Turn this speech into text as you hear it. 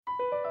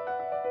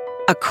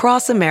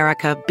Across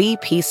America,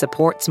 BP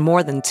supports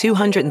more than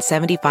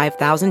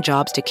 275,000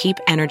 jobs to keep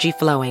energy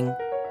flowing.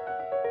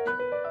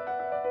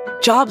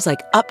 Jobs like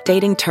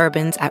updating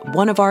turbines at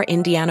one of our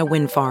Indiana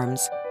wind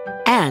farms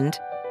and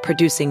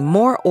producing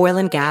more oil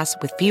and gas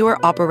with fewer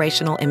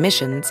operational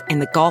emissions in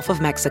the Gulf of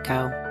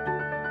Mexico.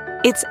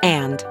 It's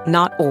and,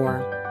 not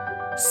or.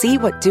 See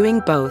what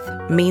doing both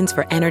means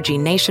for energy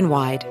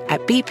nationwide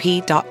at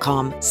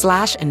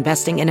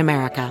bp.com/investing in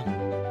America.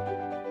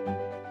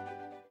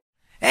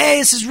 Hey,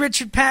 this is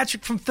Richard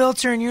Patrick from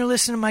Filter, and you're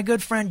listening to my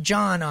good friend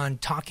John on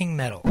Talking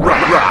Metal.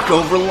 Rock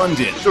over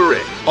London,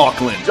 Zurich,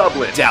 Auckland,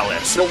 Dublin,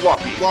 Dallas,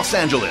 Milwaukee, Los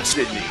Angeles,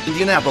 Sydney,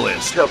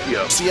 Indianapolis,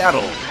 Tokyo,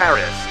 Seattle,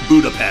 Paris,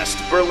 Budapest,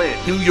 Berlin,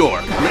 New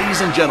York.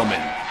 Ladies and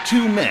gentlemen,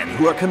 two men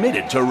who are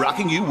committed to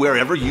rocking you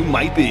wherever you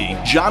might be.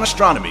 John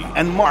Astronomy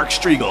and Mark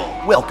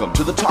Striegel. Welcome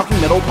to the Talking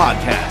Metal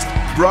Podcast,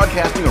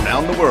 broadcasting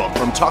around the world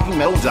from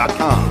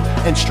TalkingMetal.com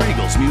and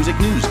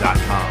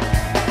Striegel'sMusicNews.com.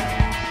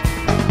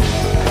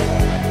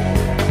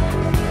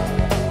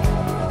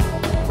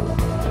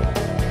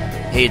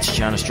 Hey, it's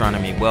John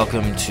Astronomy.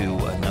 Welcome to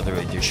another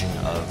edition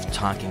of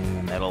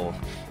Talking Metal.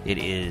 It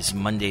is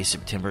Monday,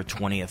 September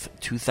 20th,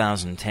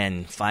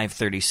 2010,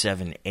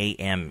 5:37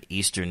 a.m.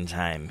 Eastern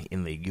Time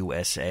in the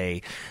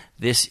USA.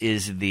 This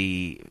is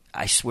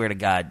I swear to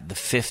God, the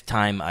fifth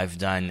time I've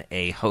done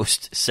a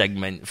host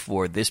segment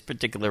for this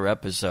particular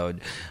episode.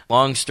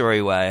 Long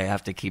story why I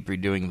have to keep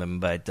redoing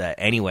them, but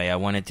anyway, I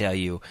want to tell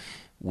you,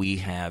 we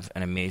have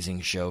an amazing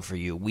show for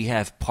you. We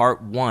have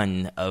part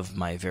one of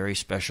my very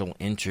special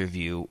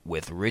interview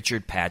with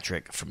Richard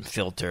Patrick from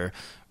Filter.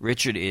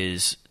 Richard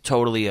is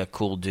totally a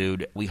cool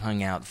dude. We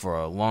hung out for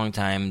a long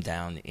time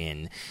down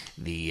in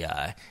the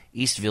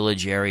East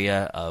Village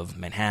area of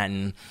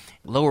Manhattan,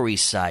 Lower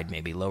East Side,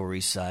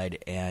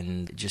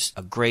 and just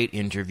a great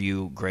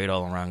interview, great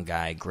all-around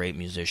guy, great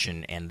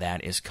musician, and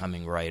that is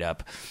coming right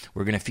up.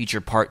 We're going to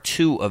feature part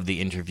two of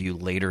the interview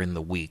later in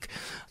the week.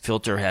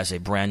 Filter has a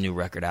brand new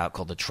record out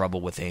called The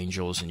Trouble with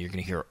Angels, and you're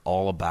going to hear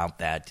all about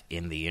that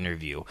in the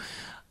interview.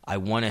 I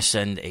want to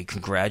send a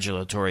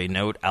congratulatory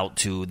note out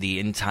to the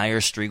entire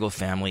Striegel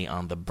family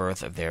on the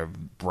birth of their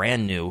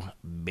brand new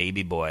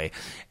baby boy.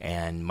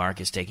 And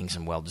Mark is taking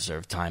some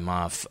well-deserved time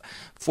off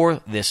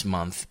for this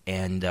month,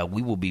 and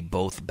we will be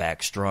both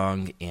back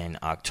strong in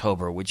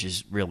October, which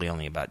is really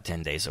only about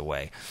 10 days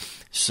away.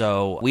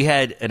 So we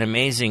had an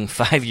amazing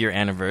 5-year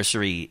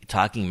anniversary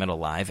Talking Metal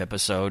Live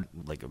episode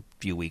like a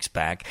few weeks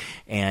back,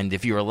 and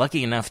if you were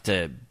lucky enough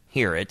to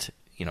hear it,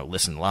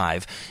 listen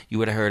live, you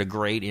would have heard a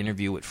great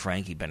interview with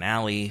Frankie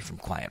Banali from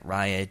Quiet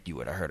Riot. You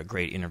would have heard a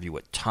great interview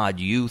with Todd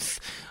Youth,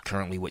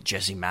 currently with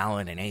Jesse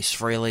Malin and Ace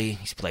Frehley.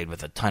 He's played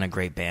with a ton of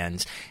great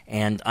bands.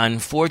 And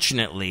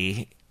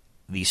unfortunately,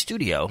 the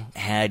studio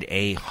had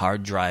a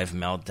hard drive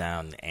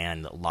meltdown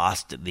and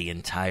lost the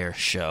entire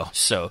show.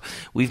 So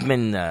we've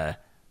been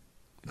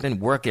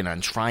working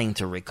on trying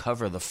to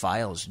recover the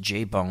files.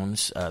 Jay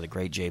Bones, the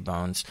great Jay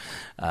Bones,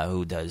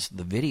 who does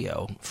the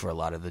video for a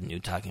lot of the new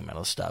Talking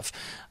Metal stuff,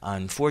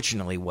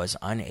 unfortunately was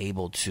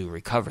unable to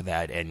recover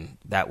that, and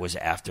that was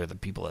after the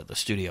people at the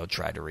studio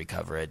tried to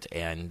recover it,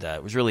 and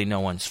it was really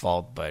no one's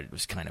fault, but it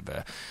was kind of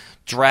a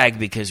drag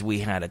because we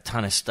had a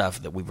ton of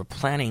stuff that we were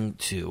planning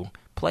to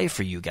play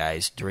for you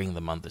guys during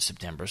the month of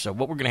September. So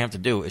what we're going to have to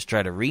do is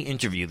try to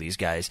re-interview these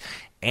guys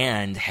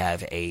and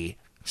have a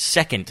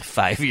second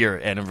 5-year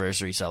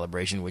anniversary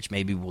celebration, which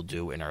maybe we'll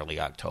do in early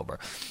October.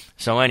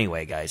 So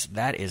anyway, guys,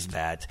 that is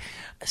that.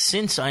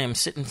 Since I am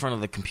sitting in front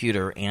of the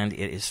computer and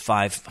it is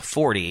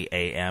 5:40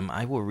 a.m.,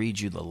 I will read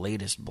you the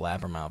latest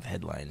Blabbermouth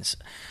headlines.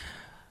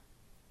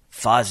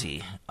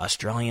 Fozzy,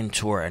 Australian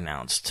tour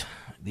announced.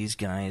 These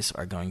guys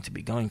are going to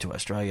be going to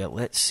Australia.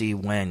 Let's see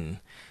when.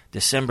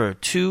 December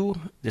 2,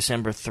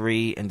 December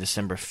 3, and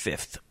December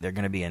 5th. They're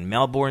going to be in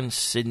Melbourne,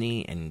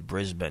 Sydney, and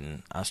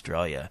Brisbane,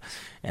 Australia.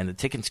 And the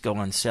tickets go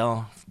on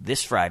sale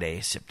this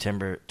Friday,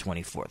 September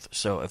 24th.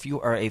 So if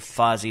you are a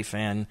Fozzy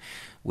fan,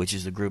 which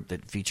is the group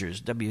that features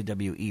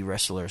WWE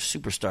wrestler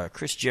superstar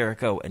Chris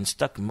Jericho and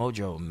Stuck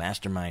Mojo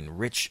mastermind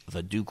Rich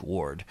the Duke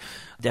Ward,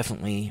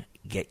 definitely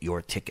get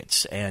your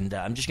tickets. And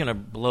I'm just going to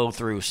blow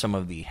through some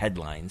of the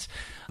headlines.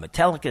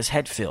 Metallica's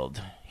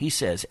Hetfield, he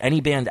says, any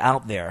band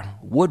out there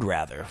would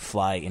rather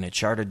fly in a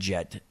charter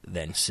jet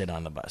than sit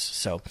on the bus.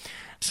 So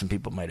some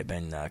people might have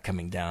been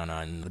coming down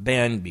on the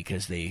band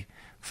because they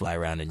fly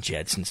around in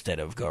jets instead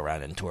of go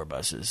around in tour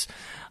buses.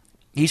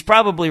 He's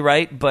probably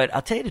right, but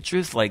I'll tell you the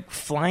truth,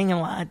 flying a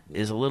lot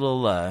is a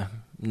little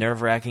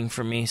nerve-wracking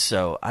for me,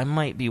 so I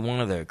might be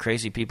one of the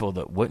crazy people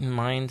that wouldn't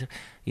mind,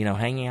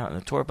 hanging out in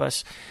a tour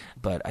bus,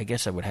 but I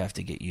guess I would have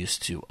to get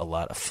used to a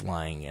lot of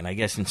flying, and I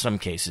guess in some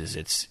cases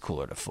it's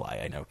cooler to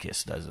fly. I know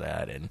Kiss does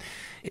that, and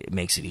it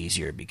makes it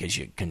easier because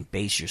you can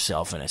base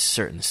yourself in a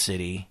certain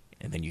city,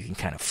 and then you can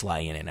kind of fly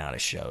in and out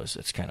of shows.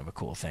 It's kind of a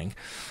cool thing.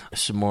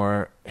 Some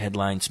more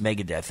headlines.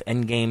 Megadeth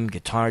Endgame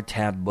Guitar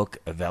Tab book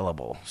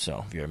available.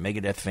 So if you're a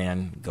Megadeth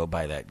fan, go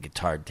buy that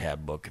Guitar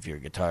Tab book if you're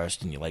a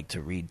guitarist and you like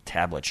to read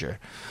tablature.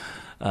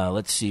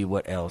 Let's see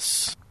what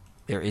else.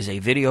 There is a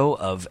video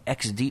of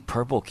ex-Deep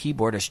Purple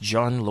keyboardist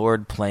Jon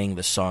Lord playing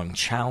the song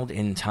Child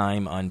in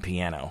Time on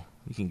piano.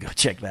 You can go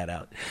check that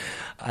out.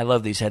 I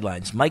love these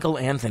headlines. Michael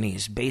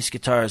Anthony's bass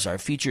guitars are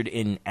featured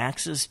in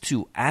Axes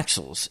to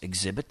Axles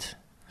exhibit.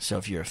 So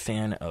if you're a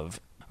fan of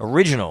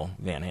original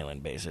Van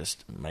Halen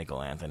bassist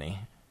Michael Anthony,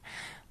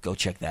 go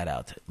check that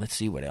out. Let's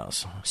see what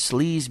else.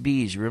 Sleaze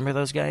Bees, remember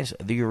those guys?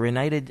 The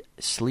United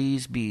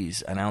Sleaze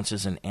Bees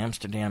announces an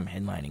Amsterdam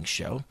headlining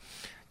show.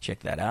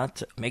 Check that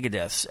out.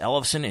 Megadeth's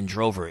Ellefson and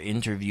Drover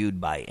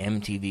interviewed by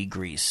MTV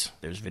Greece.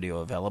 There's video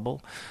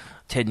available.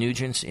 Ted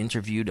Nugent's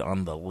interviewed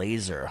on the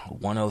Laser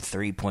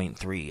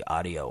 103.3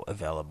 audio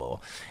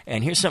available.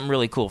 And here's something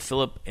really cool.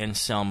 Philip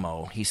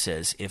Anselmo, he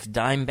says, if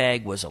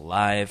Dimebag was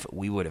alive,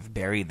 we would have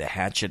buried the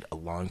hatchet a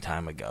long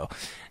time ago.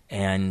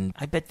 And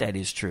I bet that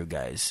is true,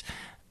 guys.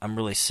 I'm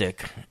really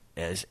sick,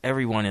 as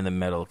everyone in the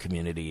metal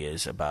community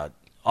is, about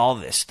all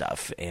this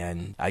stuff,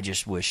 and I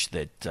just wish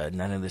that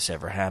none of this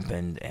ever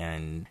happened.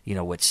 And you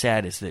know what's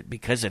sad is that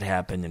because it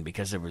happened and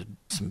because there was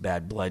some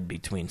bad blood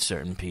between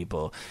certain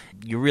people,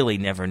 you really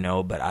never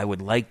know, but I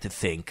would like to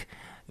think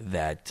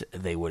that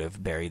they would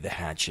have buried the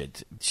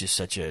hatchet. It's just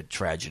such a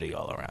tragedy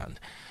all around.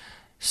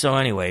 So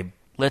anyway,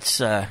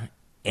 let's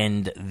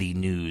end the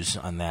news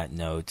on that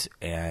note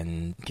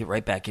and get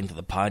right back into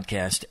the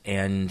podcast.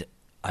 And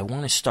I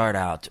want to start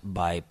out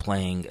by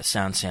playing a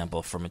sound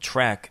sample from a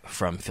track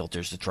from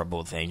Filter's The Trouble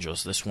with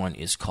Angels. This one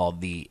is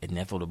called The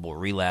Inevitable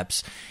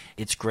Relapse.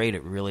 It's great.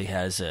 It really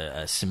has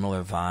a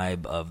similar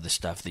vibe of the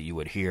stuff that you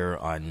would hear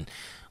on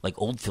like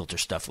old Filter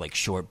stuff like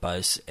Short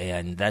Bus,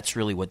 and that's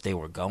really what they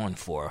were going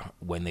for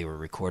when they were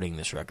recording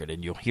this record,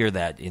 and you'll hear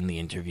that in the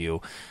interview.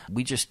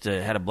 We just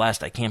had a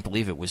blast. I can't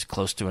believe it was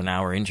close to an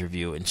hour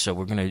interview, and so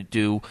we're going to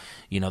do,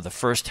 the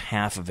first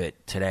half of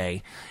it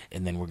today,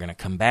 and then we're going to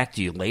come back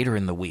to you later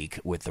in the week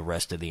with the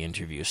rest of the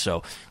interview.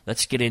 So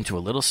let's get into a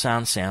little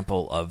sound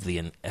sample of The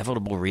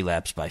Inevitable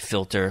Relapse by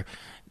Filter,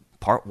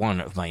 part one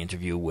of my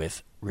interview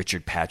with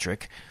Richard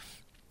Patrick.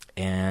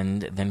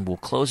 And then we'll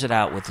close it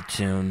out with a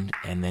tune,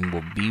 and then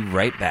we'll be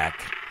right back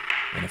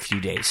in a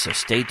few days. So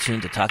stay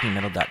tuned to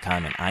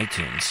TalkingMetal.com and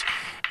iTunes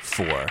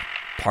for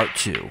part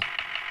two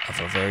of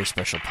a very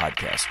special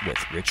podcast with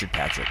Richard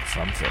Patrick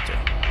from Filter.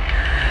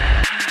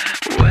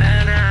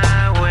 When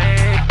I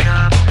wake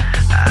up,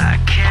 I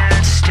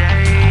can't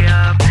stay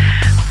up.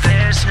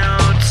 There's no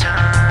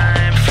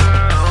time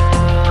for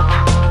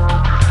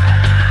hope.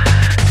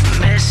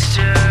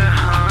 Mr.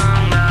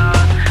 Hung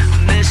Up,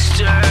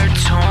 Mr.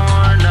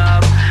 Torn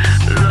Up,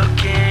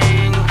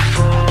 looking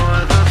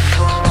for the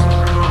phone.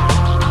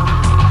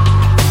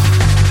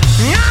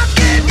 I'll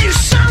give you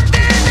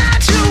something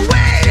that you're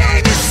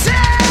waiting to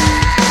say.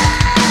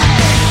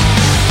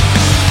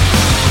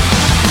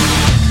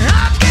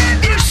 I'll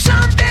give you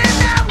something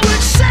that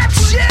would set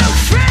you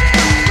free.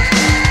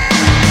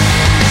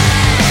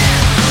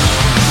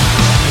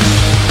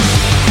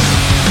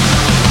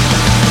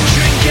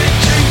 Drink it,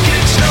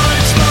 snort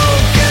it,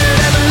 smoke it.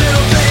 Every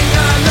little thing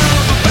I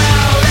love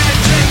about it.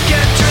 Drink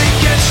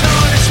it,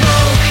 snort it,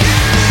 smoke it.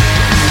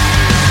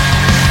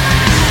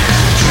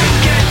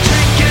 Drink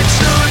it,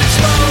 snort it,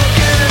 smoke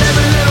it.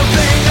 Every little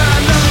thing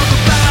I love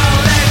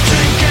about it.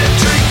 Drink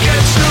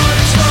it, snort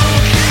it,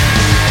 smoke it.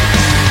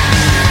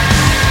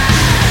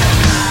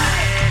 Got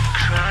it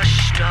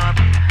crushed up,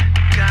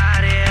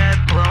 got it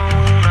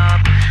blown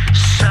up.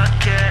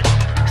 Suck it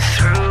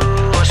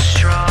through a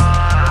straw.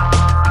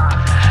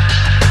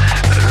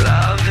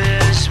 Love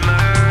is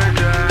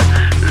murder,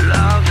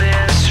 love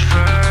is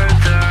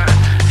further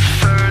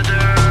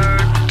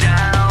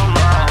down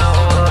the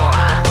hole.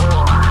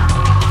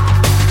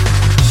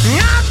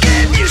 I'll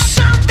give you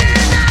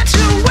something that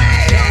you're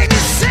waiting to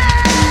say.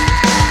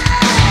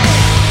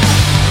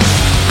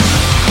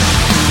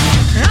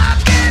 I'll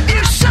give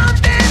you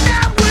something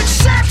that would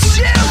set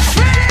you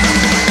free.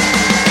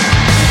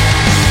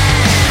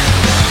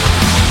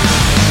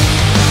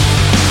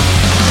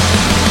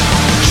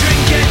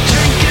 Drink it,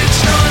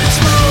 snort it,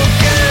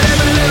 smoke it.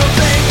 Every little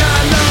thing I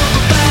love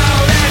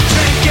about it.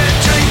 Drink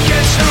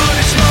it, snort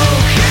it,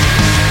 smoke it.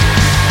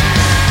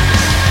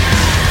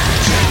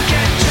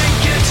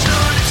 Drink it,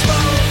 snort it,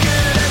 smoke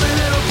it. Every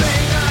little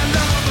thing I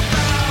love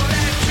about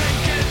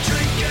it.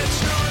 Drink it,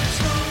 snort it,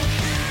 smoke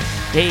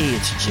it. Hey,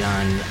 it's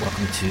John.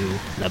 Welcome to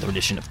another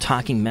edition of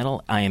Talking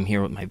Metal. I am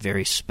here with my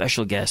very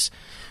special guest,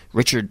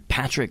 Richard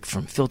Patrick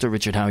from Filter.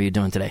 Richard, how are you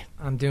doing today?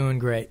 I'm doing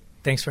great.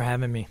 Thanks for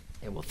having me.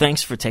 Yeah, well,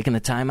 thanks for taking the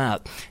time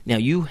out. Now,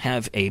 you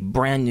have a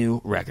brand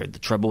new record, The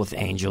Trouble with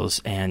Angels,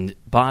 and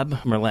Bob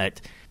Merlette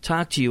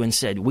talked to you and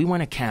said, we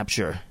want to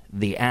capture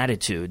the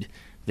attitude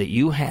that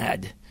you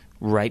had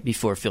right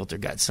before Filter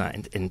got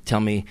signed, and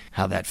tell me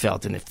how that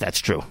felt and if that's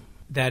true.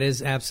 That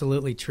is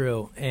absolutely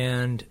true.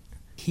 And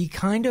he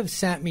kind of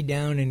sat me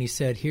down and he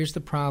said, here's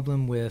the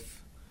problem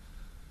with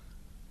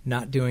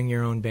not doing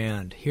your own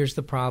band. Here's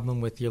the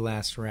problem with your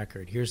last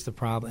record. Here's the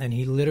problem. And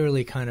he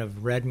literally kind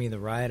of read me the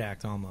riot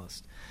act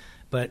almost.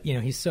 But,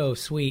 he's so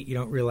sweet, you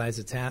don't realize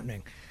it's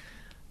happening.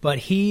 But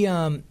he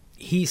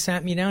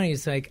sat me down and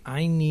he's like,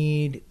 I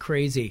need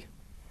Crazy.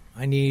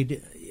 I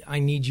I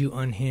need you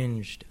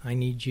unhinged. I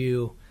need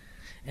you.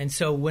 And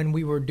so when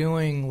we were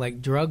doing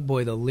like Drug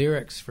Boy, the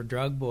lyrics for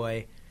Drug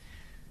Boy,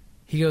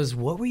 he goes,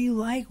 what were you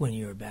like when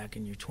you were back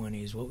in your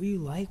 20s? What were you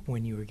like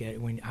when you were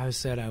when I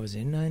said I was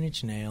in Nine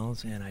Inch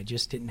Nails and I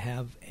just didn't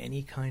have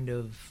any kind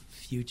of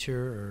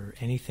future or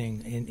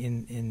anything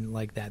in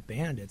like that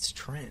band. It's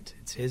Trent.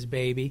 It's his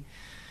baby.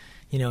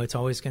 You know, it's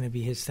always going to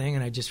be his thing.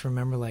 And I just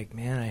remember like,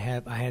 man,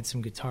 I had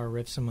some guitar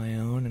riffs of my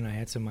own and I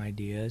had some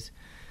ideas.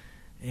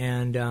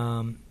 And,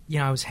 you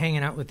know, I was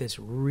hanging out with this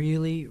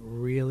really,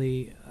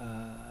 really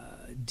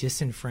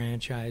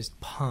disenfranchised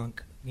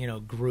punk, you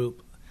know,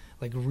 group.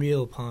 Like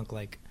real punk,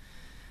 like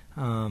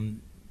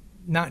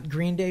not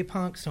Green Day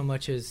punk so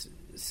much as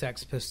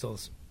Sex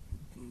Pistols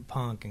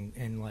punk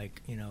and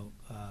like, you know,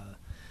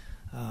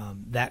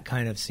 that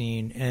kind of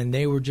scene. And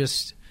they were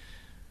just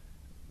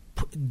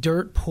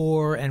dirt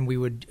poor, and we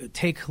would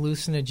take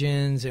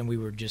hallucinogens, and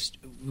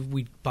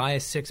we'd buy a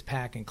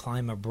 6-pack and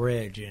climb a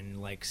bridge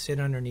and like sit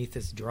underneath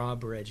this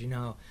drawbridge. You know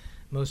how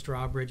most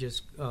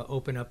drawbridges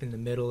open up in the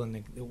middle,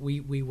 and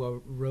we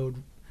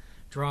rode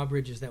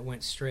drawbridges that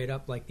went straight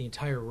up, like the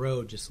entire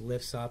road just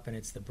lifts up and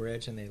it's the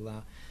bridge, and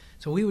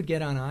so we would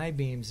get on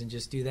I-beams and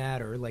just do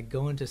that, or like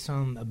go into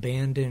some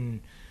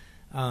abandoned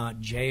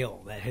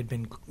jail that had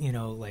been, you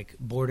know, like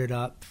boarded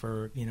up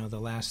for, you know, the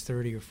last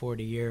 30 or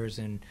 40 years,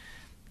 and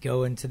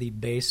go into the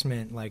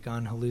basement like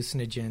on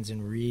hallucinogens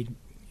and read,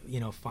 you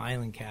know,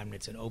 filing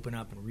cabinets and open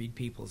up and read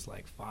people's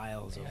like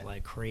files of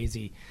like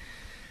crazy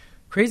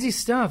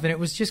stuff. And it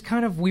was just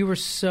kind of, we were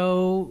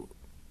so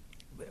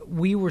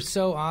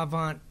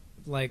avant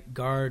like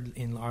guard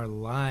in our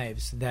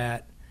lives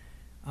that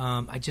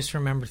I just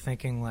remember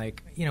thinking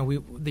like, you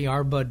know, the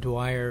R. Bud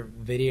Dwyer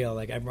video,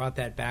 like I brought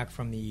that back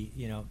from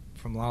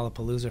from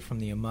Lollapalooza, from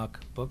the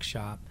Amok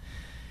bookshop,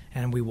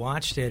 and we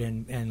watched it,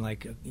 and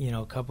like, you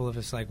know, a couple of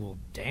us like, well,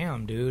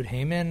 damn, dude,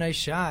 hey man, nice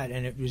shot.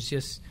 And it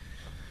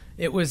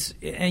was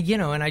and you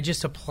know, and I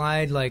just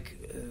applied like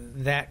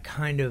that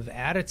kind of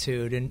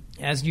attitude. And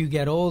as you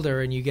get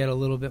older and you get a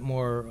little bit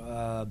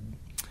more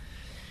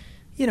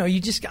you know,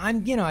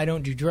 I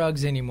don't do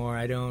drugs anymore.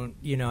 I don't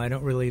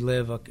really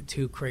live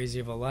too crazy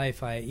of a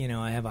life. I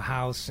have a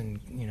house and,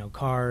 you know,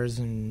 cars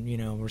and, you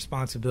know,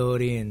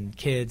 responsibility and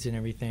kids and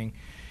everything.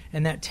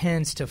 And that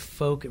tends to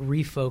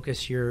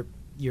refocus your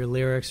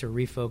lyrics or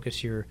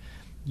refocus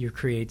your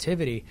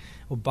creativity.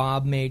 Well,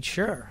 Bob made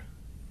sure.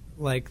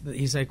 Like,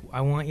 he's like,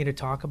 I want you to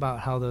talk about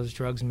how those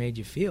drugs made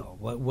you feel.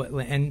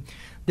 And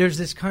there's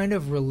this kind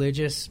of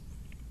religious,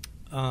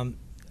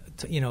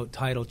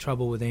 title,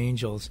 Trouble with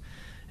Angels.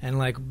 And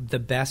like the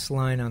best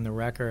line on the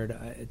record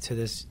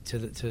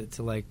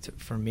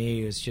for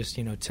me is just,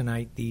 you know,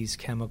 tonight these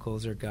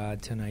chemicals are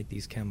God, tonight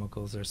these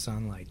chemicals are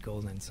sunlight,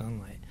 golden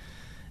sunlight.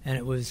 And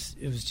it was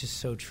just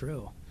so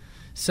true.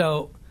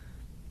 So,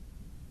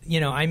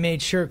 you know, I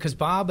made sure, because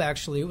Bob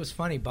actually, it was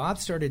funny, Bob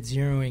started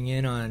zeroing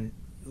in on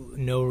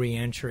No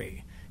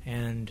Reentry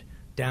and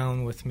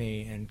Down With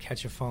Me and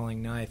Catch a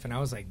Falling Knife. And I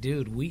was like,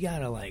 dude, we got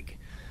to like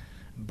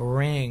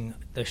bring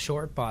the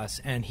short bus.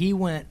 And he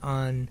went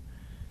on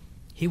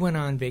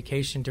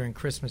vacation during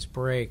Christmas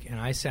break, and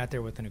I sat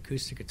there with an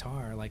acoustic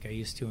guitar like I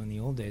used to in the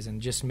old days,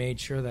 and just made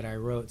sure that I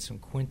wrote some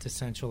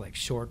quintessential like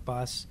short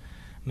bus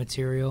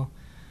material.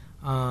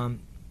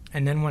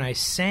 And then when I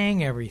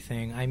sang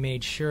everything, I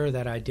made sure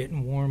that I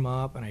didn't warm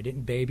up and I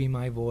didn't baby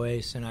my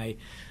voice, and I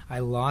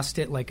lost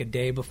it like a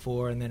day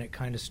before, and then it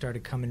kind of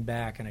started coming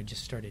back, and I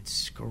just started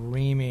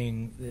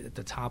screaming at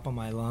the top of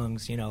my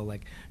lungs, you know,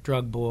 like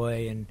Drug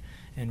Boy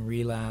and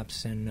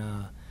Relapse, and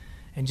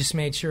just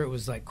made sure it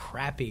was like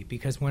crappy,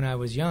 because when I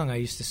was young I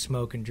used to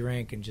smoke and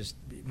drink, and just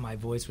my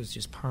voice was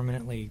just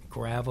permanently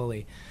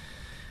gravelly.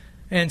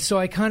 And so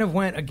I kind of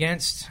went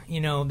against,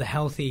 you know, the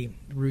healthy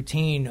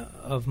routine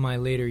of my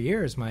later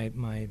years, my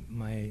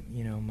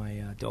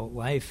adult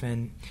life.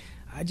 And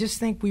I just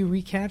think we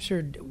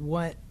recaptured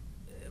what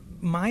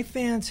my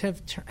fans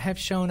have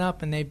shown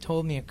up, and they've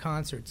told me at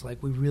concerts,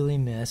 like, we really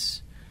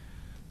miss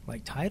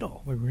like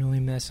Tidal, we really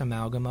miss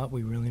Amalgama,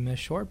 we really miss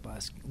Short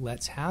Bus.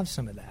 Let's have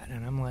some of that.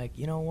 And I'm like,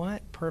 you know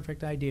what?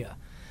 Perfect idea.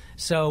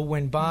 So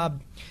when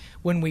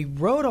we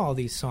wrote all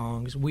these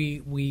songs,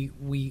 we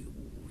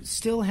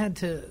still had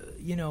to,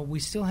 you know,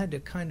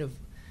 kind of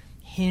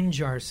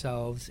hinge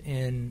ourselves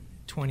in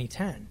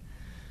 2010.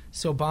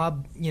 So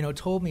Bob, you know,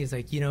 told me, he's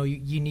like, you know,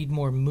 you need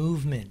more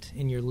movement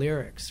in your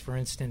lyrics. For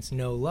instance,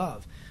 No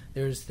Love.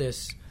 There's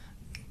this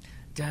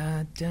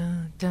da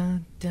da da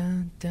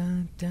da da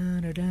da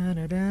da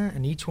da da,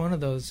 and each one of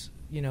those,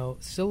 you know,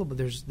 syllable,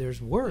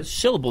 there's words.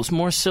 Syllables,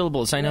 more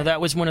syllables. I know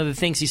that was one of the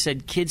things he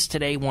said. Kids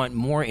today want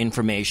more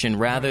information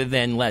rather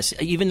than less.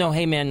 Even though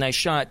Hey Man, Nice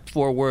Shot,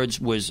 4 words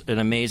was an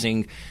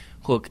amazing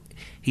hook,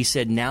 he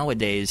said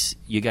nowadays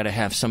you got to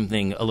have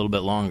something a little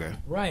bit longer.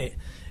 Right.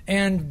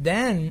 And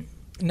then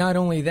not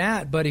only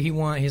that, but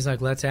he's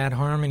like, let's add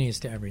harmonies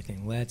to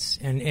everything.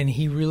 And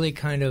he really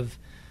kind of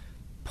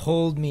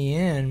pulled me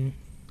in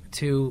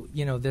to,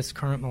 you know, this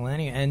current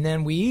millennium. And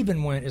then we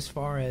even went as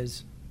far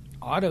as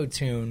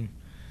auto-tune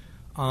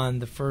on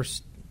the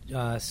first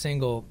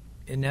single,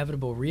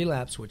 Inevitable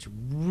Relapse, which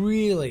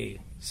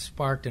really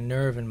sparked a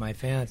nerve in my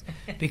fans.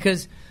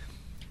 Because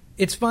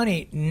it's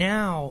funny,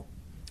 now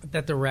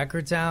that the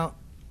record's out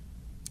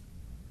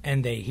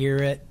and they hear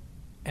it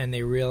and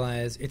they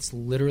realize it's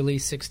literally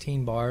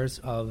 16 bars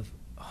of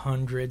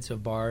hundreds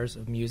of bars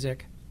of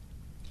music.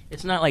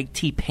 It's not like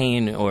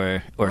T-Pain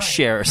or Right.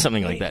 Cher or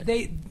something like that.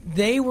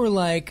 They were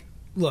like,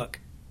 look,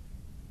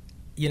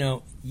 you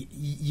know,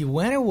 you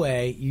went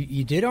away,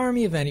 you did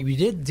Army of Anyone, you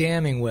did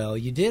Damning Well,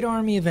 you did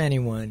Army of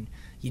Anyone,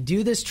 you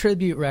do this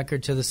tribute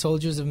record to the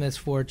Soldiers of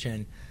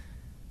Misfortune,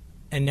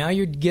 and now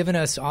you're giving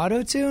us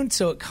auto-tune?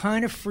 So it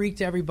kind of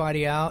freaked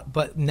everybody out,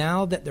 but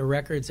now that the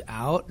record's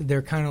out,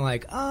 they're kind of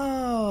like,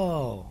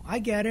 oh, I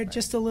get it,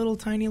 just a little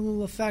tiny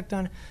little effect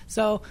on it.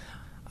 So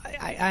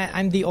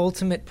I'm the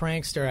ultimate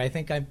prankster. I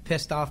think I've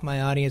pissed off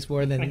my audience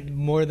more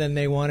than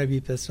they want to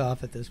be pissed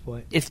off at this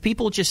point. If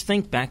people just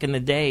think back in the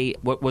day,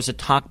 what was a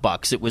talk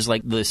box? It was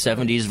like the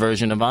 70s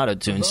version of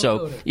autotune. So,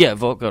 Vocoder. yeah,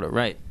 vocoder,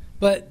 right.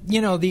 But, you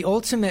know, the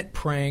ultimate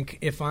prank,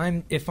 if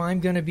I'm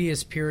going to be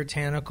as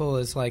puritanical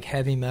as like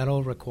heavy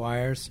metal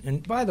requires,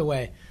 and by the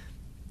way,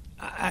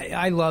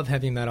 I love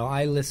heavy metal.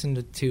 I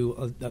listen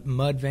to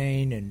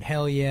Mudvayne and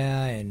Hell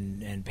Yeah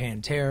and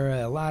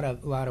Pantera, a lot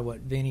of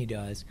what Vinny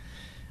does.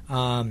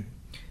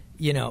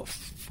 You know,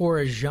 for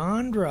a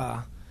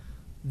genre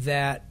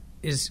that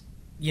is,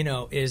 you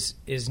know, is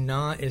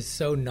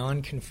so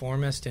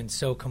nonconformist and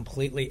so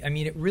completely, I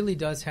mean, it really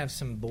does have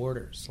some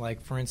borders.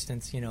 Like, for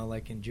instance, you know,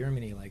 like in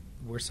Germany, like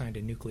we're signed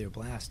to Nuclear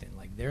Blast, and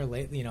like they're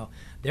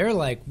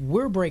like,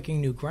 we're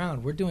breaking new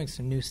ground, we're doing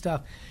some new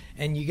stuff,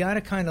 and you got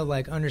to kind of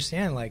like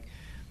understand, like,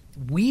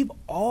 we've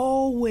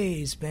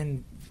always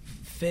been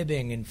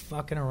fibbing and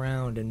fucking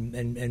around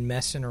and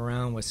messing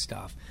around with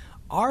stuff.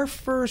 Our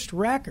first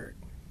record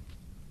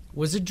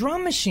was a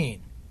drum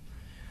machine.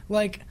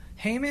 Like,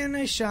 Hey Man,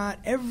 I Shot,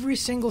 every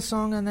single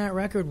song on that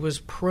record was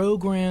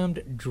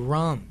programmed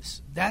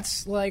drums.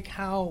 That's like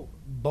how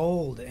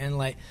bold and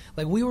like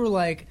we were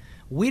like,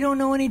 we don't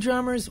know any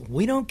drummers,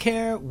 we don't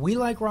care, we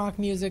like rock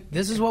music,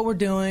 this is what we're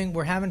doing,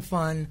 we're having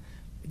fun,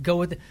 go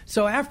with it.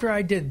 So after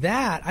I did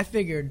that, I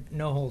figured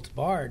no holds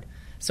barred.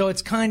 So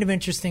it's kind of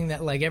interesting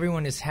that like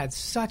everyone has had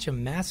such a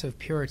massive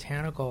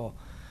puritanical,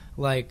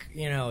 like,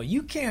 you know,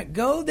 you can't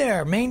go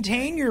there.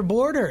 Maintain your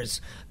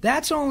borders.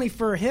 That's only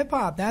for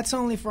hip-hop. That's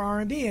only for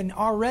R&B. And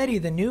already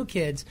the new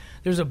kids,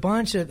 there's a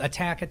bunch of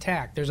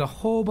Attack. There's a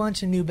whole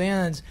bunch of new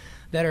bands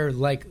that are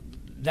like,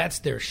 that's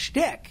their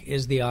shtick,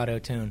 is the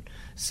auto-tune.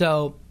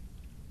 So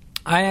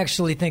I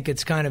actually think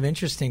it's kind of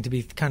interesting to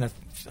be kind of,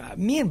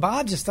 me and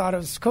Bob just thought it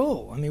was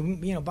cool. I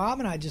mean, you know, Bob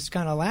and I just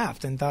kind of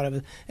laughed and thought it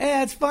was,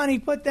 hey, it's funny,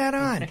 put that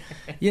on.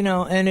 You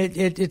know, and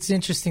it's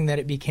interesting that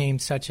it became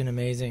such an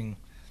amazing,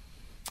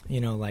 you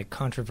know, like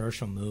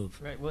controversial move.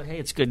 Right. Well, hey,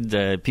 it's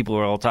good. People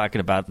are all talking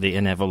about the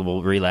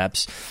Inevitable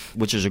Relapse,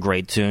 which is a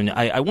great tune.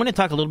 I want to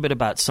talk a little bit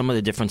about some of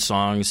the different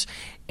songs,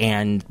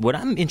 and what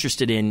I'm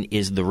interested in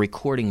is the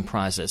recording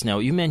process. Now,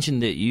 you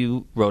mentioned that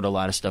you wrote a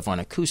lot of stuff on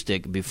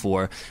acoustic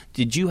before.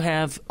 Did you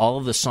have all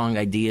of the song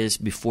ideas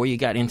before you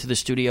got into the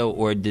studio,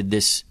 or did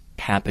this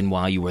happen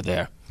while you were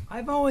there?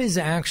 I've always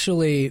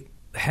actually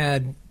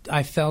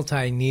I felt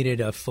I needed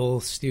a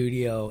full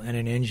studio and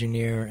an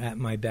engineer at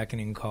my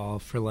beckoning call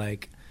for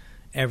like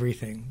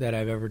everything that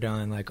I've ever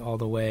done, like all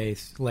the way.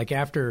 Like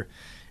after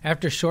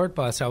Short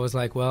Bus, I was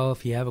like, well,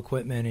 if you have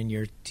equipment and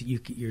you're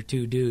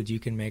two dudes, you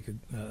can make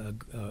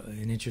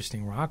an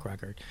interesting rock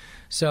record.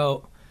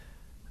 So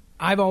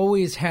I've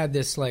always had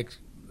this like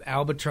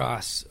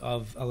albatross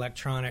of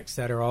electronics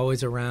that are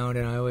always around,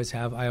 and I always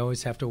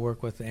have to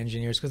work with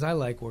engineers because I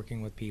like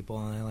working with people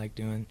and I like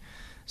doing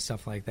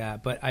stuff like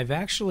that. But I've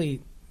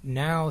actually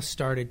now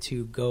started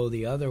to go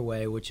the other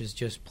way, which is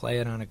just play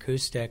it on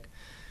acoustic,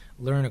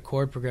 learn a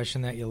chord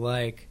progression that you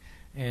like,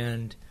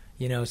 and,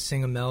 you know,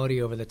 sing a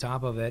melody over the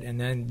top of it, and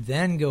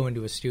then go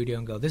into a studio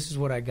and go, this is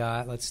what I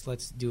got, let's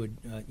do it,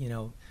 you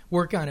know,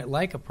 work on it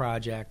like a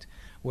project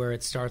where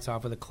it starts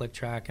off with a click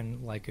track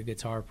and like a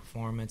guitar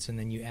performance, and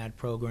then you add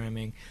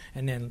programming,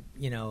 and then,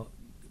 you know,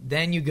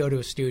 then you go to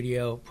a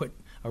studio, put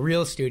a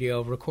real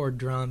studio, record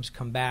drums,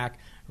 come back,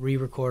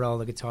 re-record all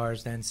the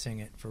guitars, then sing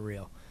it for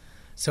real.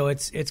 So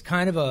it's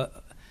kind of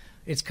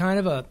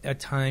a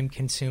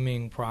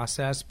time-consuming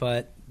process,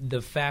 but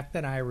the fact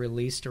that I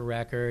released a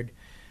record,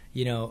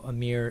 you know, a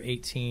mere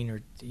 18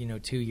 or, you know,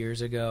 2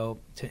 years ago,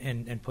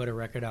 and put a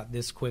record out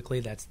this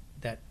quickly,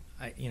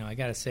 I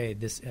got to say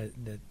this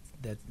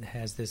that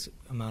has this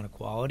amount of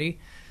quality,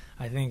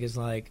 I think is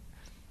like,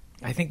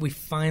 I think we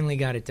finally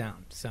got it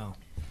down. So,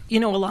 you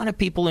know, a lot of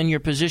people in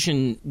your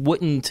position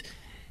wouldn't,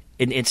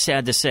 and it's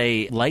sad to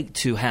say, like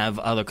to have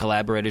other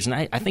collaborators. And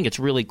I think it's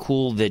really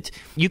cool that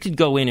you could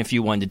go in if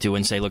you wanted to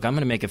and say, look, I'm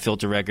going to make a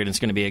Filter record. It's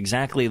going to be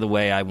exactly the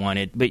way I want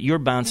it. But you're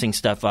bouncing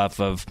stuff off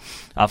of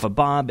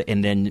Bob,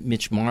 and then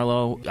Mitch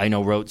Marlowe, I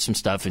know, wrote some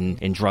stuff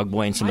in Drug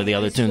Boy and some of the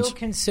other tunes. I still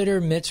consider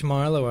Mitch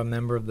Marlowe a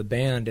member of the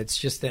band. It's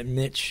just that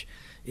Mitch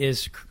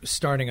is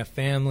starting a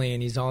family,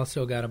 and he's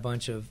also got a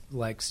bunch of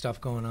like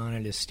stuff going on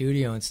in his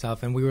studio and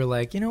stuff. And we were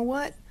like, you know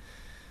what?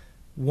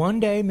 one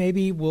day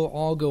maybe we'll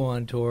all go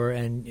on tour,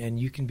 and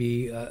you can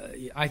be.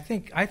 I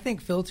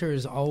think Filter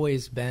has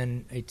always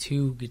been a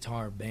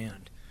 2-guitar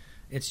band.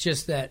 It's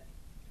just that,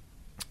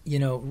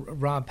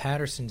 Rob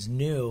Patterson's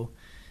new,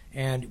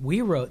 and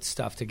we wrote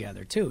stuff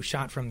together too.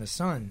 Shot from the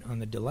Sun on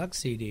the deluxe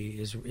CD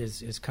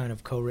is kind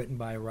of co-written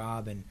by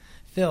Rob and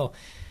Phil.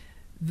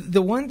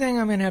 The one thing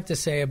I'm going to have to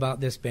say about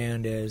this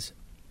band is,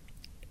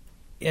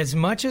 as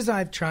much as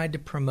I've tried to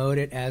promote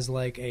it as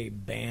like a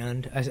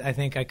band, I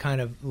think I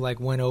kind of like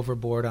went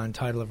overboard on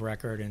title of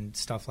record and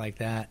stuff like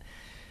that.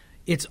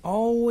 It's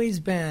always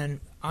been,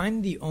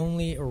 I'm the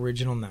only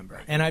original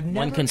member, and I've never,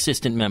 one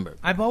consistent member.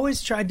 I've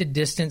always tried to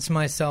distance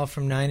myself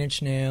from Nine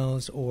Inch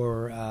Nails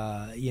or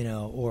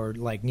or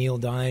like Neil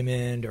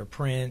Diamond or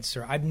Prince,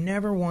 or I've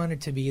never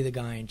wanted to be the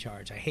guy in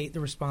charge. I hate the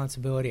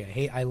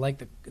responsibility. I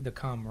like the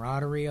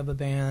camaraderie of a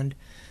band.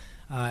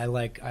 I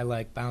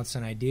like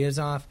bouncing ideas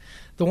off.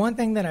 The one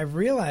thing that I've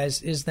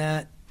realized is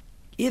that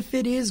if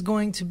it is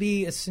going to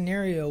be a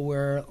scenario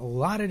where a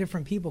lot of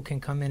different people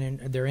can come in and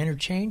they're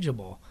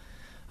interchangeable,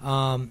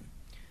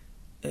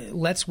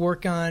 let's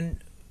work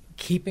on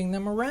keeping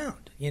them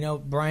around.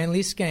 Brian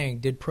Lee Skang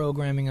did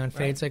programming on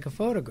Fades Like a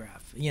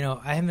Photograph. We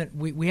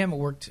haven't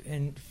worked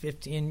in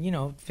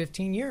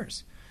 15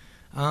 years.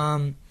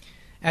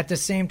 At the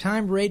same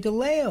time, Ray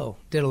DeLeo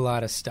did a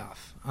lot of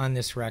stuff on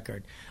this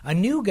record. A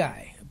new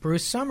guy,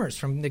 Bruce Summers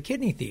from the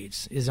Kidney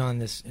Thieves, is on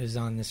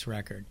this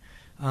record.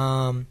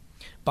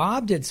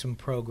 Bob did some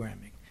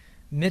programming.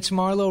 Mitch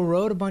Marlowe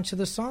wrote a bunch of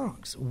the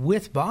songs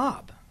with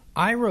Bob.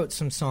 I wrote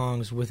some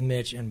songs with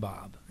Mitch and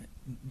Bob.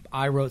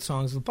 I wrote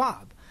songs with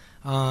Bob.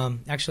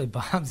 Actually,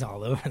 Bob's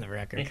all over the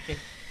record.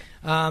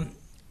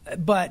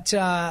 But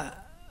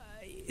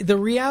the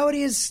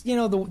reality is,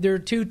 there are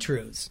two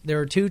truths.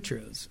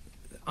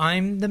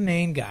 I'm the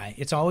main guy.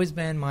 It's always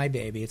been my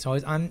baby.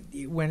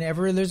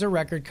 Whenever there's a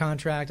record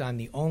contract, I'm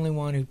the only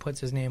one who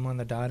puts his name on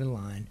the dotted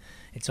line.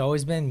 It's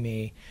always been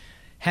me.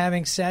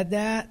 Having said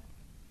that,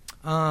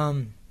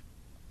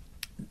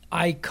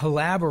 I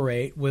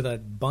collaborate with a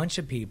bunch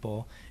of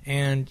people,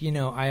 and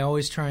I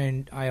always try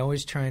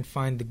and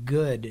find the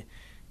good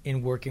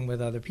in working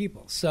with other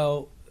people.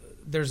 So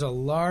there's a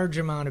large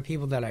amount of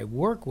people that I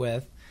work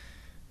with.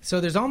 So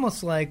there's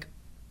almost like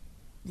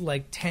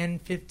 10,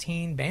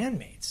 15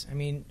 bandmates. I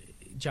mean,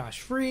 Josh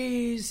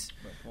Freese.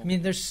 I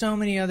mean, there's so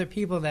many other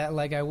people that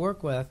I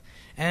work with,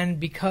 and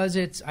because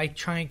I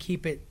try and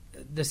keep it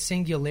the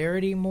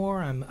singularity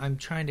more. I'm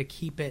trying to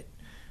keep it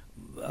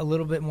a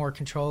little bit more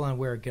control on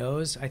where it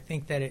goes. I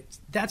think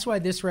that's why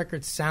this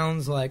record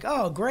sounds like,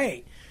 oh,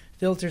 great,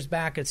 Filter's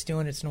back, it's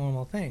doing its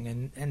normal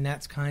thing, and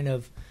that's kind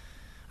of,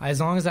 as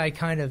long as I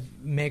kind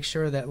of make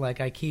sure that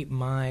I keep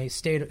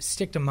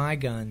stick to my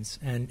guns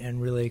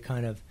and really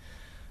kind of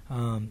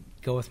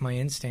go with my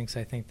instincts,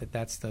 I think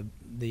that's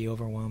the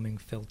overwhelming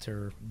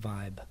Filter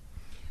vibe.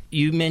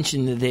 You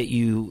mentioned that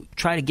you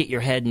try to get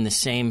your head in the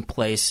same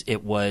place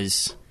it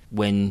was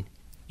when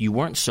you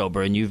weren't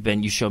sober, and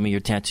you showed me your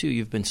tattoo.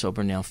 You've been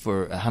sober now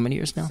for how many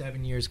years now?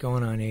 7 years,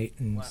 going on 8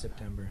 in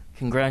September.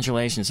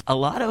 Congratulations. A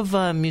lot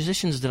of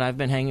musicians that I've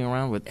been hanging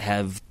around with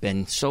have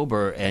been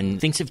sober,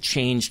 and things have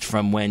changed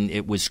from when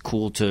it was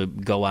cool to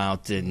go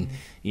out and,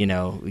 get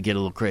a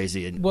little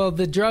crazy. Well,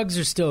 the drugs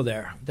are still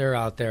there. They're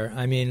out there.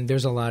 I mean,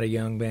 there's a lot of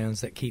young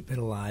bands that keep it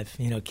alive,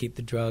 keep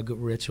the drug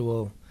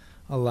ritual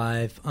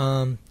alive.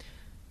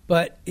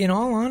 But in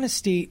all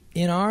honesty,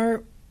 in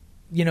our...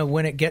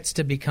 when it gets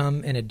to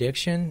become an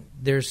addiction,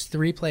 there's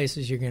 3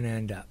 places you're going to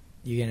end up.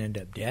 You're going to end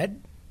up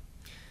dead.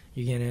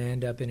 You're going to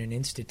end up in an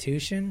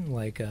institution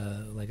like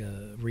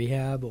a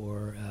rehab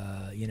or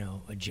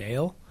a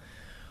jail,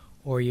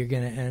 or you're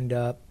going to end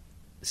up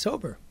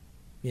sober.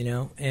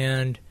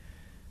 And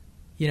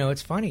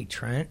it's funny.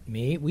 Trent,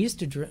 me, we used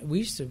to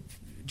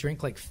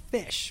drink like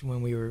fish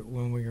when we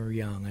were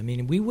young. I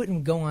mean, we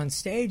wouldn't go on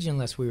stage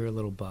unless we were a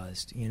little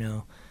buzzed. He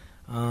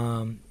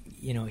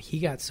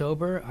got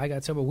sober, I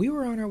got sober. We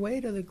were on our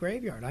way to the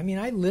graveyard. I mean,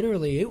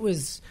 it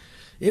was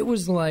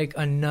like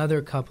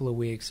another couple of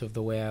weeks of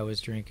the way I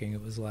was drinking.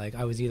 It was like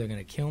I was either going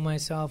to kill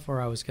myself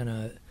or I was going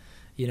to,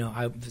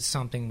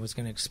 something was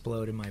going to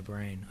explode in my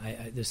brain.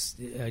 I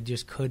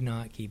just could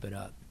not keep it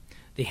up.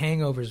 The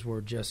hangovers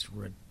were just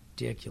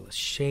ridiculous.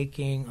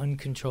 Shaking,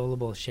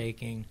 uncontrollable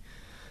shaking.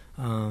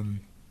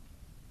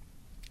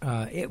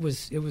 It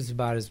was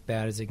about as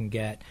bad as it can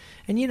get.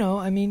 And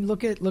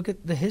look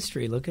at the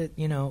history. Look at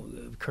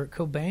Kurt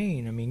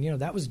Cobain. I mean,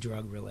 that was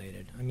drug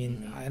related. I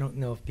mean, I don't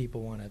know if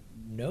people want to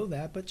know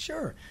that, but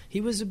sure,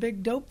 he was a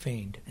big dope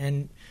fiend,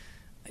 and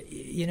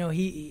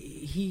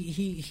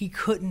he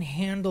couldn't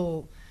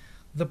handle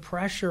the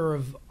pressure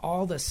of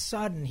all of a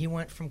sudden he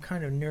went from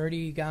kind of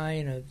nerdy guy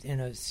in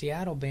a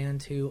Seattle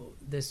band to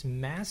this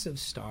massive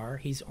star.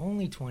 He's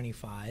only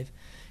 25.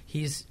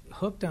 He's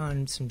hooked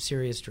on some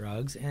serious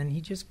drugs, and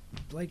he just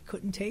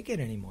couldn't take it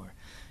anymore,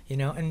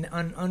 And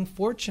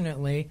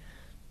unfortunately,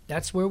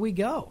 that's where we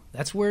go.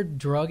 That's where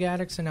drug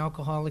addicts and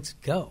alcoholics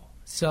go.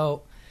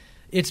 So,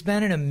 it's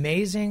been an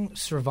amazing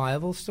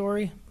survival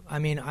story. I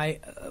mean, I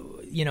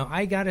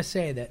gotta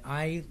say that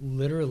I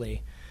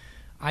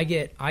I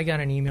got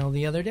an email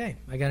the other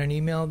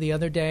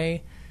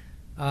day.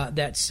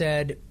 That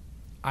said,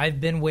 I've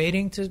been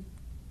waiting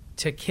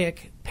to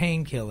kick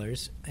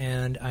painkillers,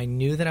 and I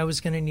knew that I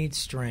was going to need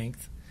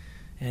strength,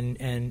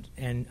 and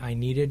I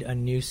needed a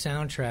new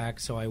soundtrack,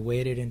 so I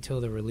waited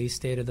until the release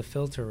date of the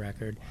Filter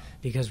record,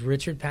 because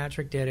Richard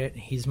Patrick did it.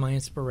 He's my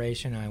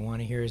inspiration. I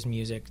want to hear his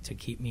music to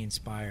keep me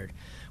inspired,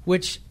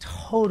 which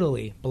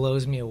totally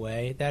blows me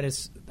away.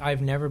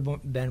 I've never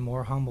been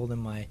more humbled in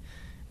my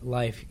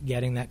life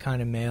getting that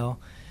kind of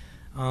mail.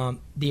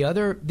 The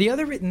other,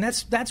 and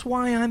that's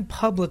why I'm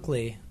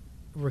publicly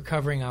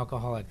recovering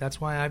alcoholic. That's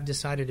why I've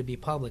decided to be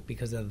public,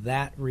 because of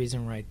that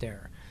reason right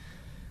there.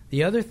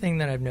 The other thing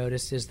that I've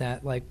noticed is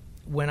that, like,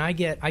 when I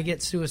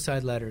get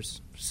suicide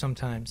letters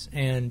sometimes,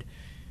 and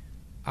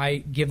I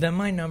give them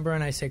my number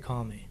and I say,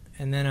 call me,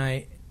 and then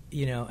I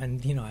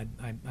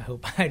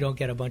hope I don't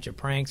get a bunch of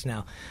pranks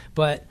now,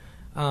 but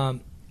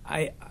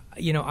I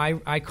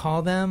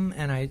call them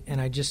and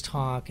I just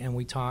talk, and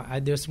we talk.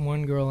 There's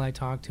one girl, I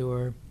talked to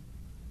her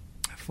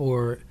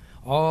for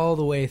all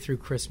the way through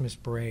Christmas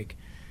break,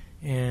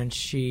 and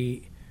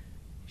she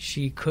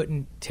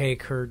couldn't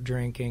take her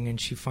drinking, and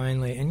she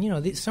finally,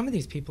 and some of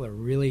these people are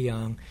really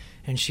young,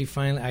 and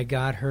I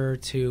got her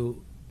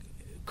to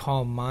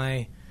call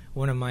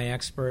one of my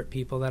expert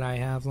people that I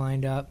have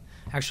lined up.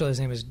 Actually, his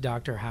name is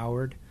Dr.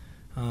 Howard.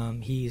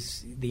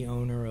 He's the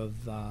owner of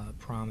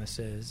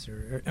Promises,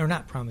 or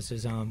not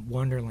Promises,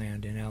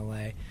 Wonderland in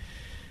L.A.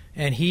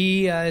 And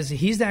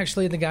he's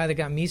actually the guy that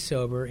got me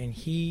sober. And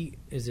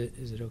is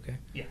it okay?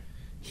 Yeah.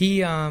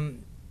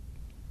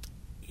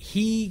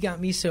 He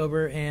got me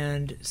sober,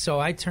 and so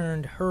I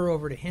turned her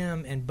over to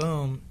him, and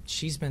boom,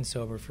 she's been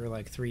sober for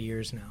like 3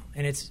 years now.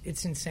 And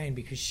it's insane,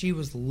 because she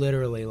was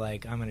literally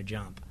like, I'm going to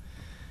jump.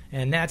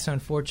 And that's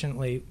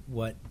unfortunately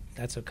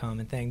that's a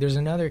common thing. There's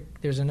another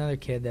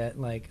kid that,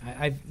 like,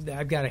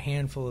 I've got a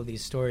handful of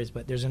these stories,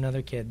 but there's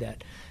another kid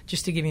that,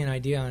 just to give you an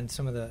idea on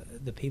some of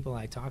the people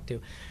I talked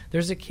to,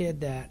 there's a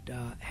kid that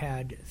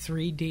had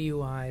 3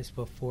 DUIs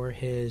before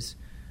his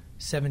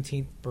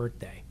 17th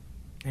birthday.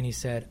 And he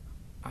said,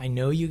 I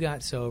know you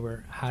got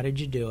sober. How did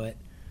you do it?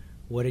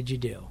 What did you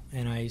do?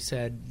 And I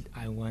said,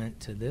 I went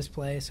to this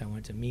place. I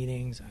went to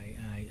meetings.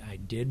 I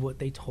did what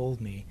they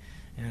told me,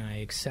 and I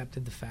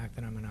accepted the fact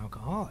that I'm an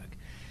alcoholic.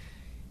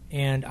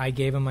 And I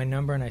gave him my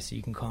number, and I said,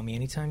 you can call me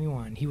anytime you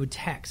want. And he would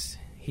text.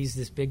 He's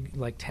this big,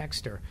 like,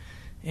 texter.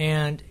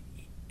 And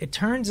it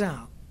turns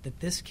out that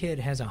this kid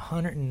has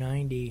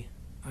 190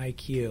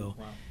 IQ,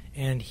 wow.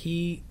 And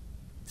he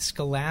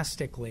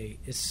scholastically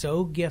is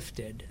so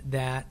gifted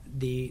that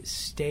the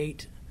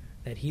state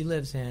that he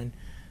lives in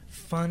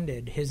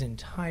funded his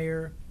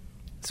entire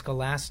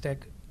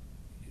scholastic,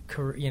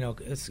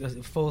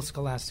 full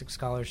scholastic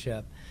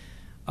scholarship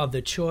of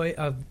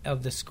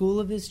the school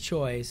of his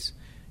choice,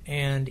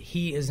 and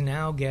he is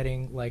now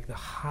getting like the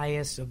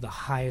highest of the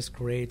highest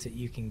grades that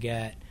you can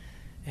get,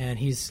 and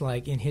he's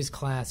like, in his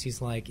class,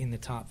 he's like in the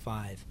top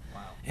 5.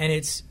 Wow. And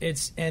it's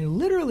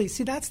literally,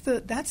 see, that's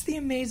the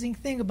amazing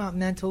thing about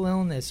mental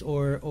illness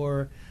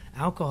or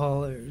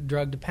alcohol or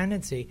drug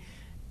dependency.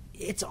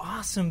 It's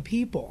awesome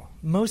people.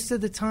 Most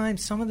of the time,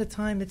 some of the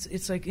time,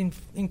 it's like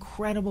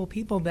incredible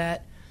people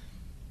that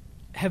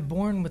have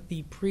born with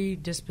the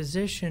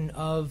predisposition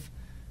of,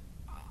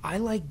 I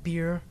like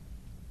beer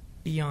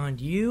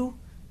beyond you.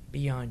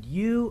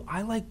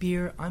 I like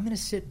beer. I'm going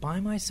to sit by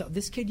myself.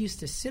 This kid used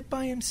to sit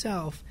by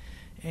himself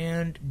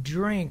and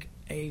drink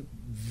a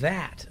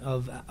vat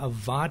of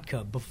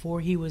vodka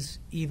before he was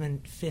even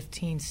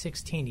 15,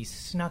 16. He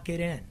snuck it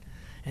in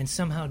and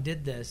somehow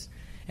did this.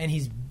 And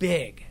he's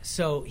big,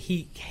 so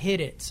he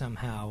hit it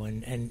somehow.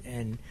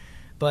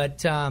 But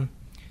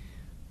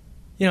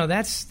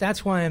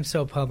that's why I'm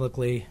so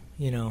publicly,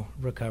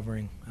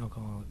 recovering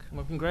alcoholic.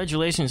 Well,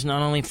 congratulations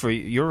not only for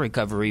your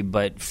recovery,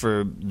 but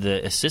for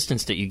the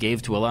assistance that you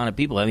gave to a lot of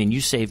people. I mean,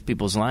 you saved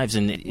people's lives,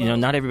 and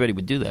not everybody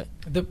would do that.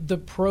 The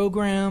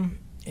program,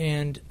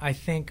 and I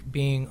think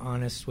being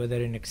honest with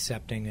it and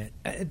accepting it,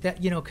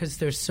 because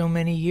there's so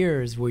many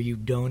years where you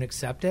don't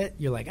accept it.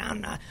 You're like, I'm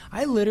not.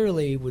 I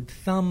literally would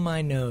thumb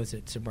my nose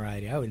at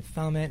sobriety. I would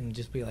thumb it and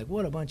just be like,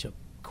 what a bunch of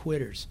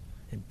quitters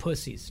and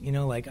pussies.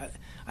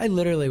 I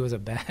literally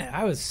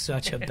I was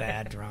such a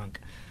bad drunk.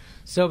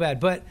 So bad.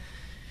 But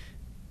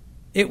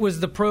it was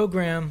the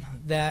program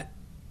that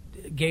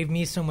gave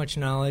me so much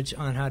knowledge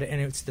on how to,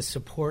 and it's the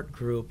support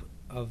group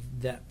of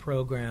that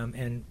program,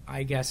 and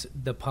I guess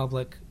the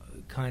public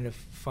kind of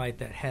fight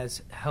that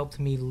has helped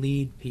me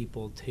lead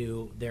people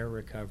to their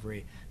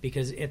recovery,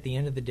 because at the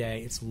end of the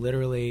day, it's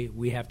literally,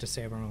 we have to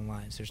save our own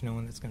lives. There's no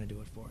one that's going to do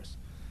it for us.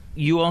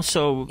 You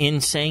also,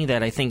 in saying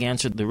that, I think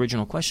answered the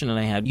original question that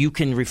I had. You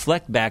can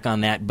reflect back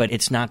on that, but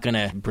it's not going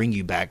to bring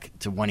you back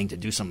to wanting to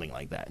do something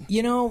like that.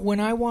 When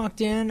I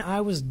walked in,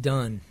 I was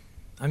done.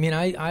 I mean,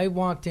 I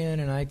walked in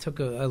and I took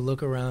a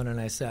look around,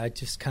 and I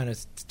just kind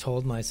of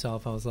told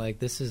myself, I was like,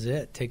 this is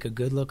it. Take a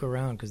good look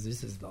around, because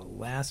this is the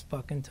last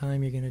fucking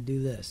time you're going to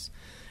do this.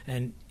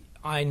 And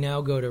I now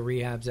go to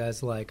rehabs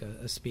as like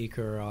a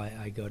speaker.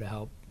 I go to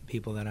help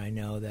people that I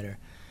know that are,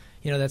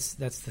 that's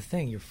the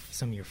thing.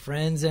 Some of your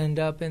friends end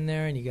up in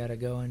there, and you got to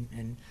go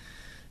and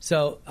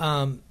so.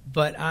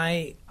 But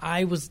I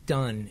was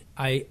done.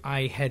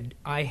 I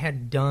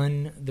had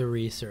done the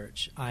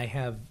research.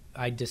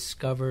 I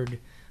discovered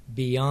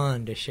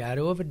beyond a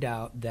shadow of a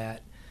doubt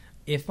that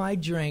if I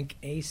drank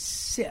a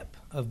sip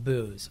of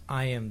booze,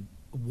 I am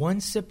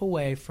one sip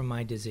away from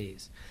my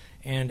disease,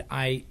 and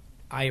I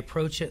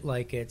approach it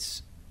like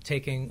it's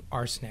taking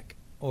arsenic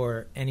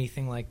or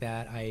anything like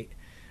that.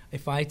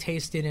 If I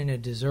taste it in a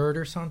dessert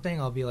or something,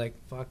 I'll be like,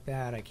 fuck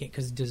that, I can't,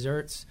 because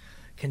desserts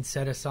can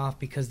set us off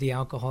because the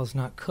alcohol's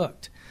not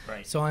cooked.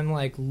 Right. So I'm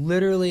like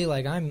literally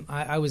like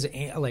I was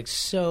like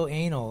so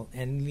anal,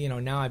 and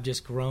now I've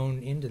just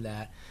grown into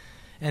that.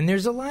 And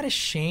there's a lot of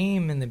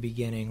shame in the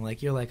beginning.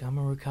 Like you're like, I'm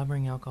a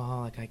recovering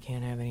alcoholic, I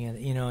can't have any other,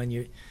 and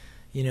you're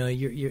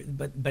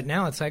but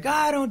now it's like,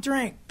 I don't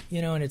drink,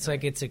 and it's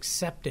like it's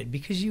accepted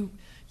because you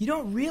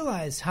don't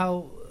realize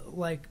how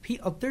like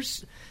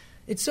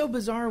it's so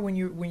bizarre when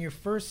you're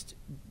first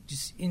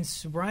just in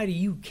sobriety.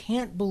 You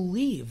can't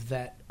believe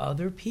that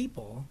other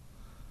people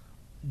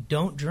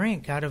don't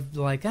drink out of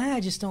like, I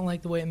just don't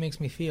like the way it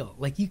makes me feel.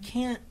 Like you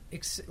can't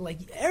like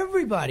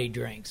everybody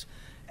drinks.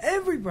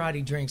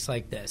 Everybody drinks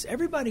like this.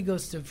 Everybody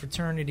goes to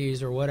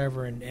fraternities or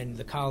whatever and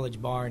the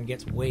college bar and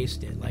gets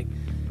wasted. Like,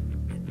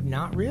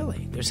 not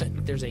really. There's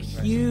a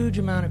huge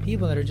amount of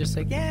people that are just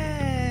like,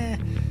 yeah,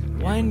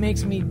 wine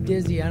makes me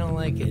dizzy. I don't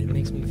like it. It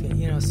makes me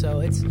feel,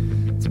 so it's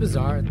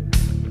bizarre.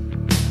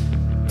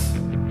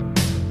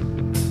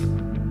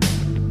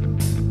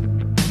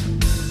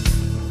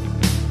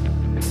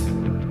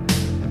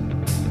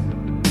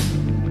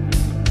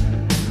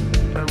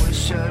 I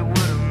wish I would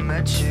have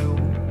met you.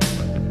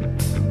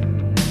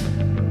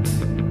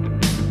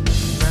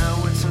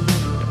 Now it's a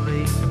little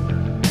late.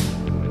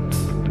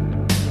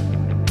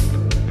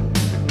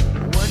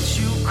 What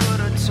you could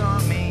have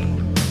taught me,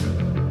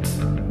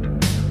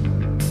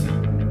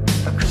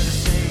 I could have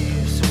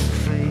saved some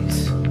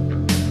face.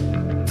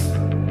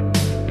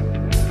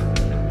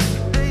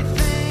 They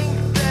think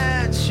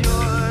that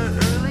your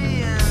early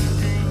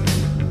ending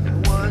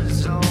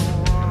was all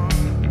wrong.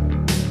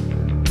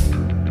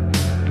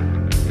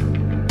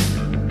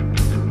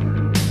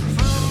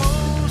 For the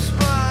most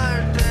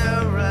part,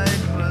 they're right,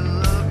 but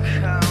look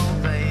how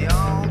they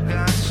all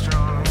got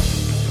strong.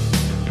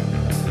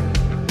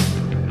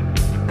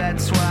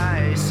 That's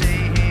why I say,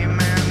 hey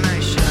man,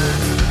 nice shot.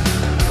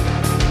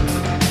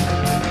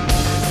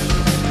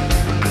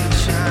 Good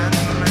shot,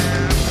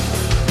 man.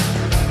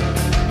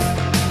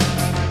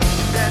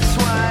 That's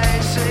why I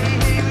say,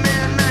 hey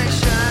man, nice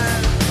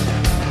shot.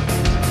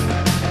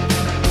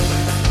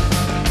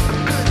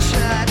 Good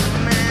shot,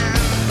 man.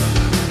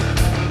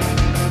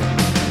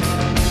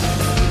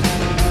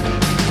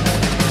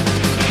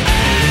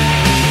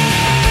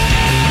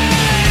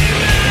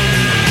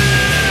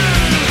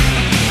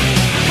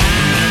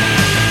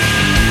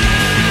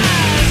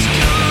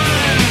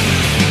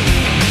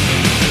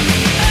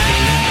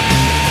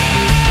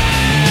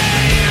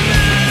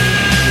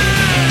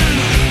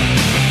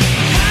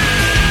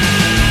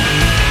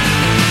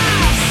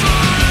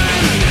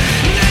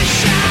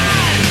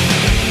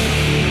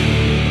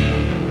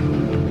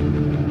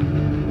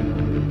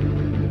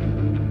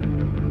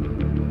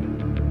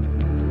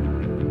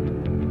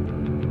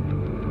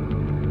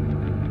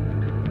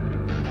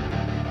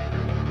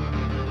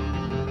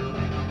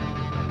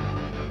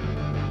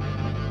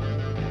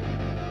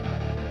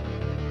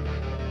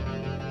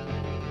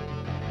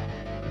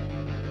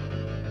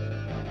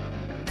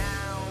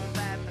 Now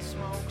that the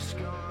smoke's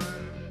gone.